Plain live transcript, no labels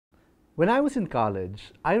When I was in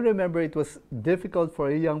college, I remember it was difficult for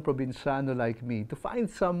a young provinciano like me to find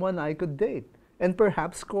someone I could date and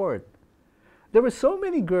perhaps court. There were so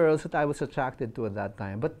many girls that I was attracted to at that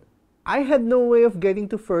time, but I had no way of getting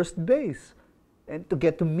to first base and to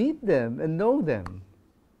get to meet them and know them.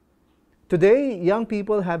 Today, young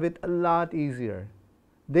people have it a lot easier.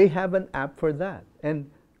 They have an app for that, and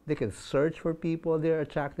they can search for people they're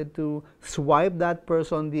attracted to, swipe that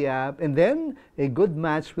person on the app, and then a good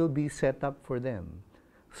match will be set up for them.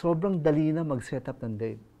 Sobrang dali na mag-set up ng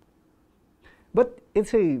date. But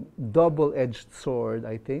it's a double-edged sword,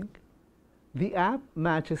 I think. The app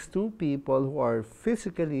matches two people who are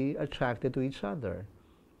physically attracted to each other.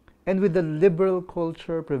 And with the liberal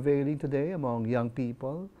culture prevailing today among young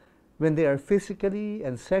people, when they are physically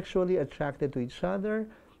and sexually attracted to each other,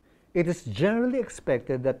 it is generally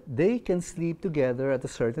expected that they can sleep together at a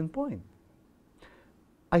certain point.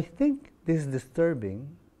 I think this is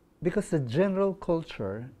disturbing because the general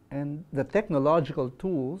culture and the technological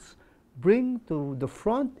tools bring to the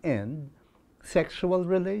front end sexual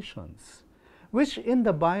relations, which in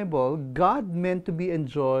the Bible, God meant to be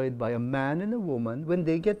enjoyed by a man and a woman when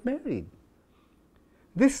they get married.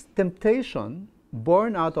 This temptation,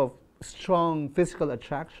 born out of strong physical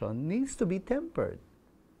attraction, needs to be tempered.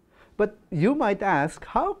 But you might ask,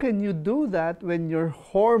 how can you do that when your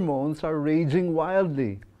hormones are raging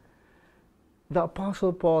wildly? The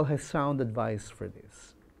Apostle Paul has sound advice for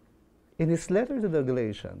this. In his letter to the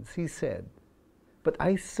Galatians, he said, "But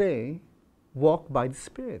I say, walk by the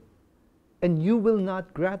Spirit, and you will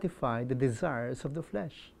not gratify the desires of the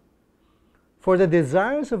flesh. For the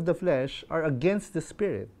desires of the flesh are against the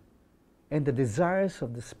Spirit, and the desires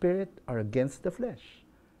of the Spirit are against the flesh.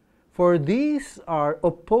 For these are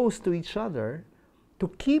opposed to each other to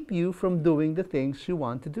keep you from doing the things you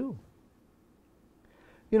want to do."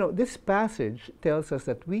 You know, this passage tells us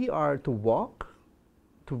that we are to walk,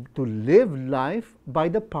 to live life by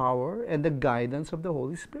the power and the guidance of the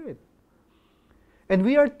Holy Spirit. And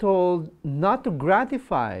we are told not to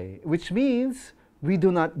gratify, which means we do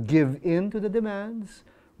not give in to the demands,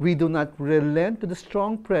 we do not relent to the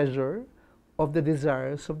strong pressure of the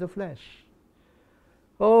desires of the flesh.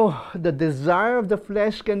 Oh, the desire of the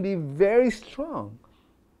flesh can be very strong,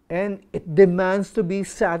 and it demands to be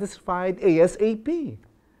satisfied ASAP.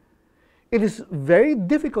 It is very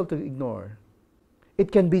difficult to ignore.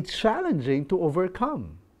 It can be challenging to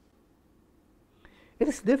overcome. It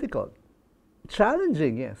is difficult.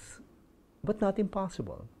 Challenging, yes, but not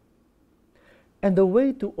impossible. And the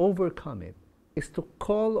way to overcome it is to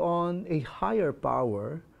call on a higher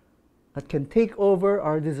power that can take over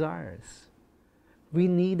our desires. We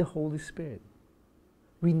need the Holy Spirit.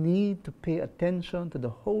 We need to pay attention to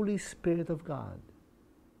the Holy Spirit of God.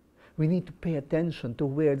 We need to pay attention to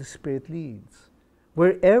where the Spirit leads.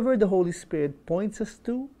 Wherever the Holy Spirit points us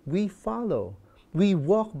to, we follow. We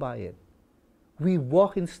walk by it. We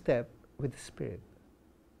walk in step with the Spirit.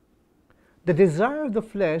 The desire of the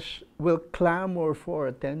flesh will clamor for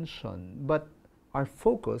attention, but our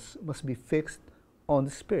focus must be fixed on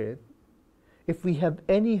the Spirit if we have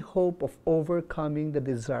any hope of overcoming the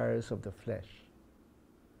desires of the flesh.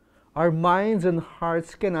 Our minds and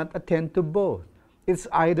hearts cannot attend to both. It's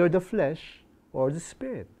either the flesh or the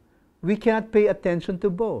Spirit. We cannot pay attention to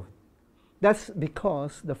both. That's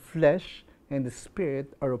because the flesh and the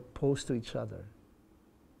Spirit are opposed to each other.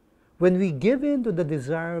 When we give in to the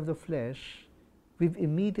desire of the flesh, we've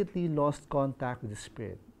immediately lost contact with the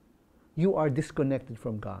Spirit. You are disconnected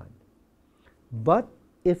from God. But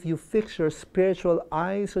if you fix your spiritual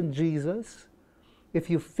eyes on Jesus, if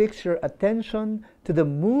you fix your attention to the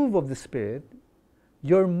move of the Spirit,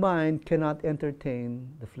 your mind cannot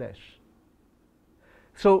entertain the flesh.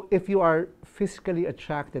 So if you are physically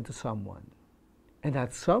attracted to someone, and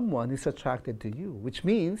that someone is attracted to you, which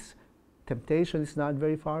means temptation is not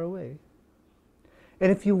very far away.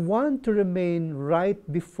 And if you want to remain right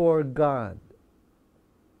before God,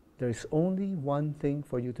 there is only one thing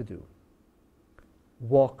for you to do.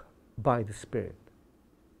 Walk by the Spirit.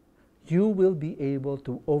 You will be able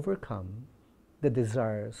to overcome the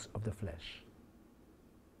desires of the flesh.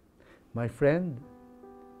 My friend,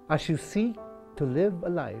 as you seek to live a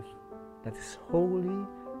life that is holy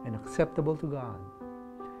and acceptable to God,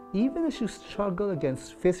 even as you struggle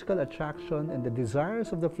against physical attraction and the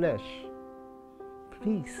desires of the flesh,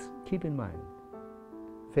 please keep in mind,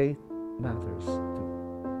 faith matters too.